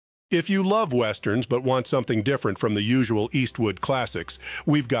If you love Westerns but want something different from the usual Eastwood classics,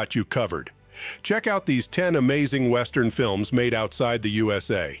 we've got you covered. Check out these 10 amazing Western films made outside the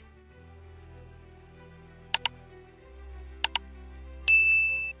USA.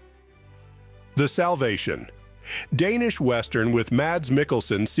 The Salvation. Danish Western with Mads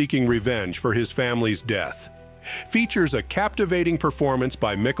Mikkelsen seeking revenge for his family's death. Features a captivating performance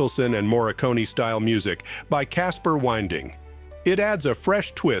by Mikkelsen and Morricone-style music by Casper Winding. It adds a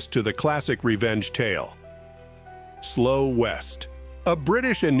fresh twist to the classic revenge tale. Slow West. A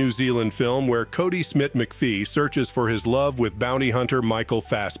British and New Zealand film where Cody Smith-McPhee searches for his love with bounty hunter Michael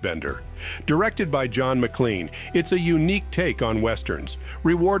Fassbender. Directed by John McLean, it's a unique take on Westerns,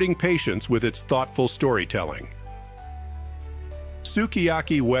 rewarding patience with its thoughtful storytelling.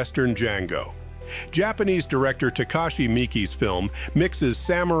 Sukiyaki Western Django. Japanese director Takashi Miike's film mixes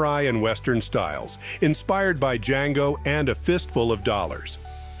samurai and Western styles, inspired by Django and A Fistful of Dollars.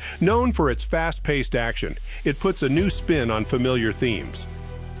 Known for its fast-paced action, it puts a new spin on familiar themes.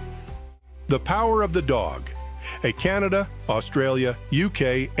 The Power of the Dog. A Canada, Australia,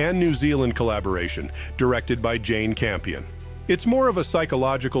 UK, and New Zealand collaboration, directed by Jane Campion. It's more of a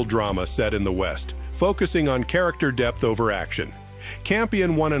psychological drama set in the West, focusing on character depth over action.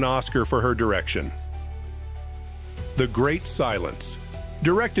 Campion won an Oscar for her direction. The Great Silence.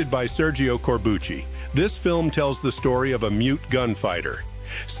 Directed by Sergio Corbucci, this film tells the story of a mute gunfighter.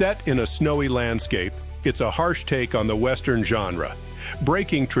 Set in a snowy landscape, it's a harsh take on the Western genre,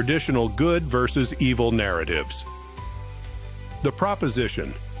 breaking traditional good versus evil narratives. The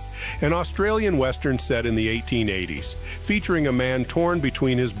Proposition. An Australian Western set in the 1880s, featuring a man torn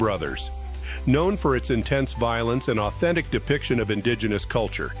between his brothers. Known for its intense violence and authentic depiction of indigenous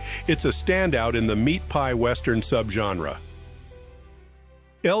culture, it's a standout in the meat pie Western subgenre.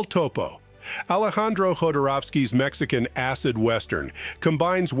 El Topo. Alejandro Jodorowsky's Mexican acid Western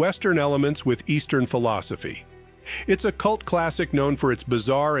combines Western elements with Eastern philosophy. It's a cult classic known for its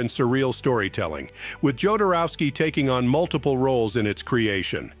bizarre and surreal storytelling, with Jodorowsky taking on multiple roles in its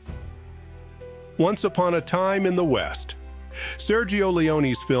creation. Once Upon a Time in the West. Sergio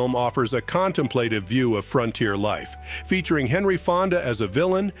Leone's film offers a contemplative view of frontier life, featuring Henry Fonda as a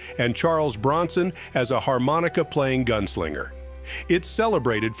villain and Charles Bronson as a harmonica-playing gunslinger. It's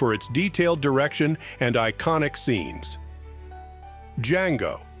celebrated for its detailed direction and iconic scenes.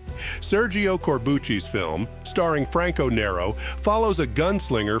 Django. Sergio Corbucci's film, starring Franco Nero, follows a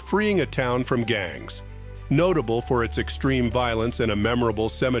gunslinger freeing a town from gangs. Notable for its extreme violence and a memorable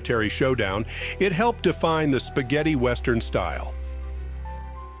cemetery showdown, it helped define the spaghetti Western style.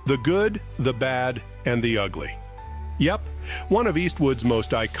 The Good, the Bad, and the Ugly. Yep, one of Eastwood's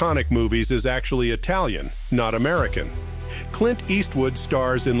most iconic movies is actually Italian, not American. Clint Eastwood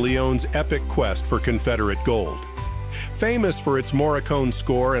stars in Leone's epic quest for Confederate gold. Famous for its Morricone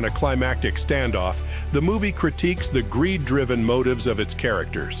score and a climactic standoff, the movie critiques the greed-driven motives of its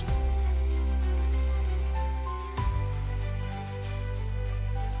characters.